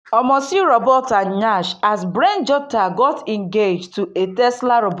Almost robot and Nyash as Jotter got engaged to a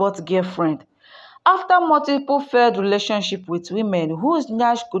Tesla robot girlfriend after multiple failed relationships with women whose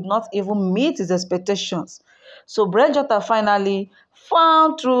Nyash could not even meet his expectations. So Jotter finally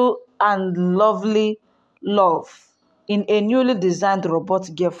found true and lovely love in a newly designed robot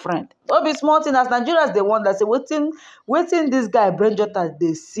girlfriend. No be small thing as Nigerians dey wonder say wetin dis guy Jotter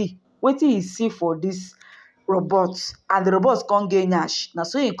dey see, wetin he see for dis robot, and the robot come get nyash. Na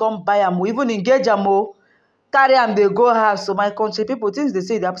so he come buy am, even engage am o, carry am dey go house. So my country people, things dey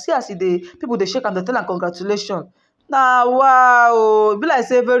say dey see as people dey shake am, dey tell am congratulations. Na wow, e be like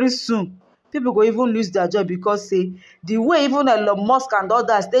say very soon people go even lose their job because say the way even Elon Musk and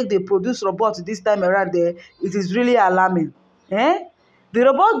others take dey produce robot this time around there, it is really alarming. The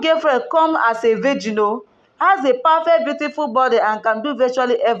robot girlfriend come as a virgin o, has a perfect beautiful body and can do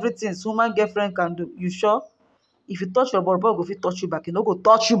virtually everything human girlfriend can do. You sure? If you touch your robot go fit touch you back, e no go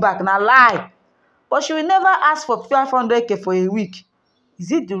touch you back, na lie. But she will never ask for 500k for a week.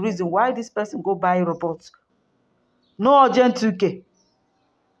 Is it the reason why this person go buy robot? No urgent 2k,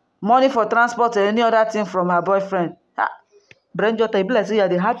 money for transport or any other thing from her boyfriend. Jotter, e be like say you are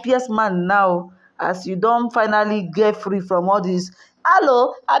the happiest man now as you don finally get free from all this.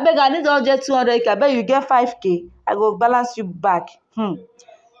 Hello, abeg I need urgent 200k, abeg you get 5k, I go balance you back.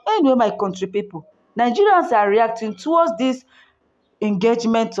 Anyway, my country people, Nigerians are reacting towards this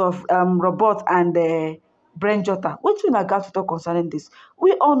engagement of robot and Jotter. Wetin una gat to talk concerning this?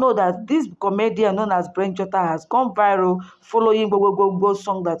 We all know that this comedian known as Jotter has gone viral following go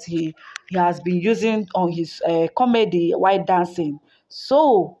song that he has been using on his comedy while dancing.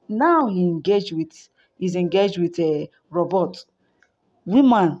 So now he's engaged with a robot.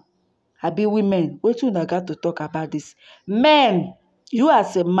 Women, wetin una gat to talk about this? Men, you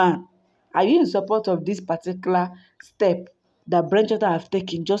as a man, are you in support of this particular step that Jotter have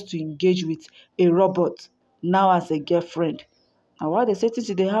taken just to engage with a robot now as a girlfriend? And why they say things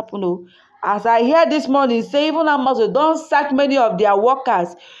dey happen o? As I hear this morning, say even Amazon don sack many of their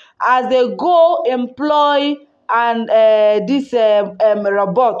workers as they go employ and this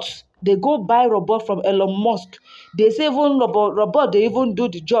robot. They go buy robot from Elon Musk. They say even robot they even do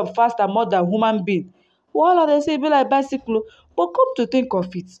the job faster more than human being. Well, they say e be like bicycle. But come to think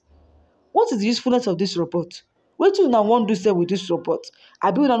of it, what is the usefulness of this robot? Wetin una wan do sef with this robot?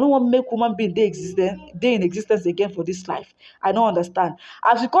 Abi una no wan make human being dey in existence again for this life? I no understand.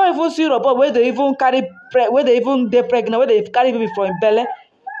 As you come even see robot wey dey even dey pregnant, wey dey carry baby for im belle.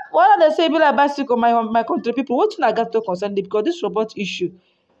 Well, they say e be like bicycle. My country people, wetin una gat to talk concern it? Because this robot issue,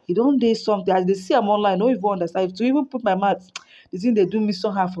 e don dey something. As they see am online, I no even understand. To even put my mouth, the thing dey do me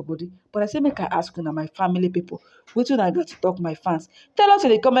somehow for body. But I say make I ask una, my family people, wetin una gat to talk, my fans? Tell us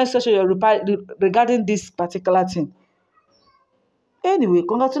in the comment section your reply regarding this particular thing. Anyway,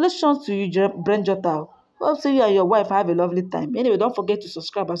 congratulations to you, Jotter. Hope say you and your wife have a lovely time. Anyway, don't forget to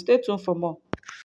subscribe and stay tuned for more.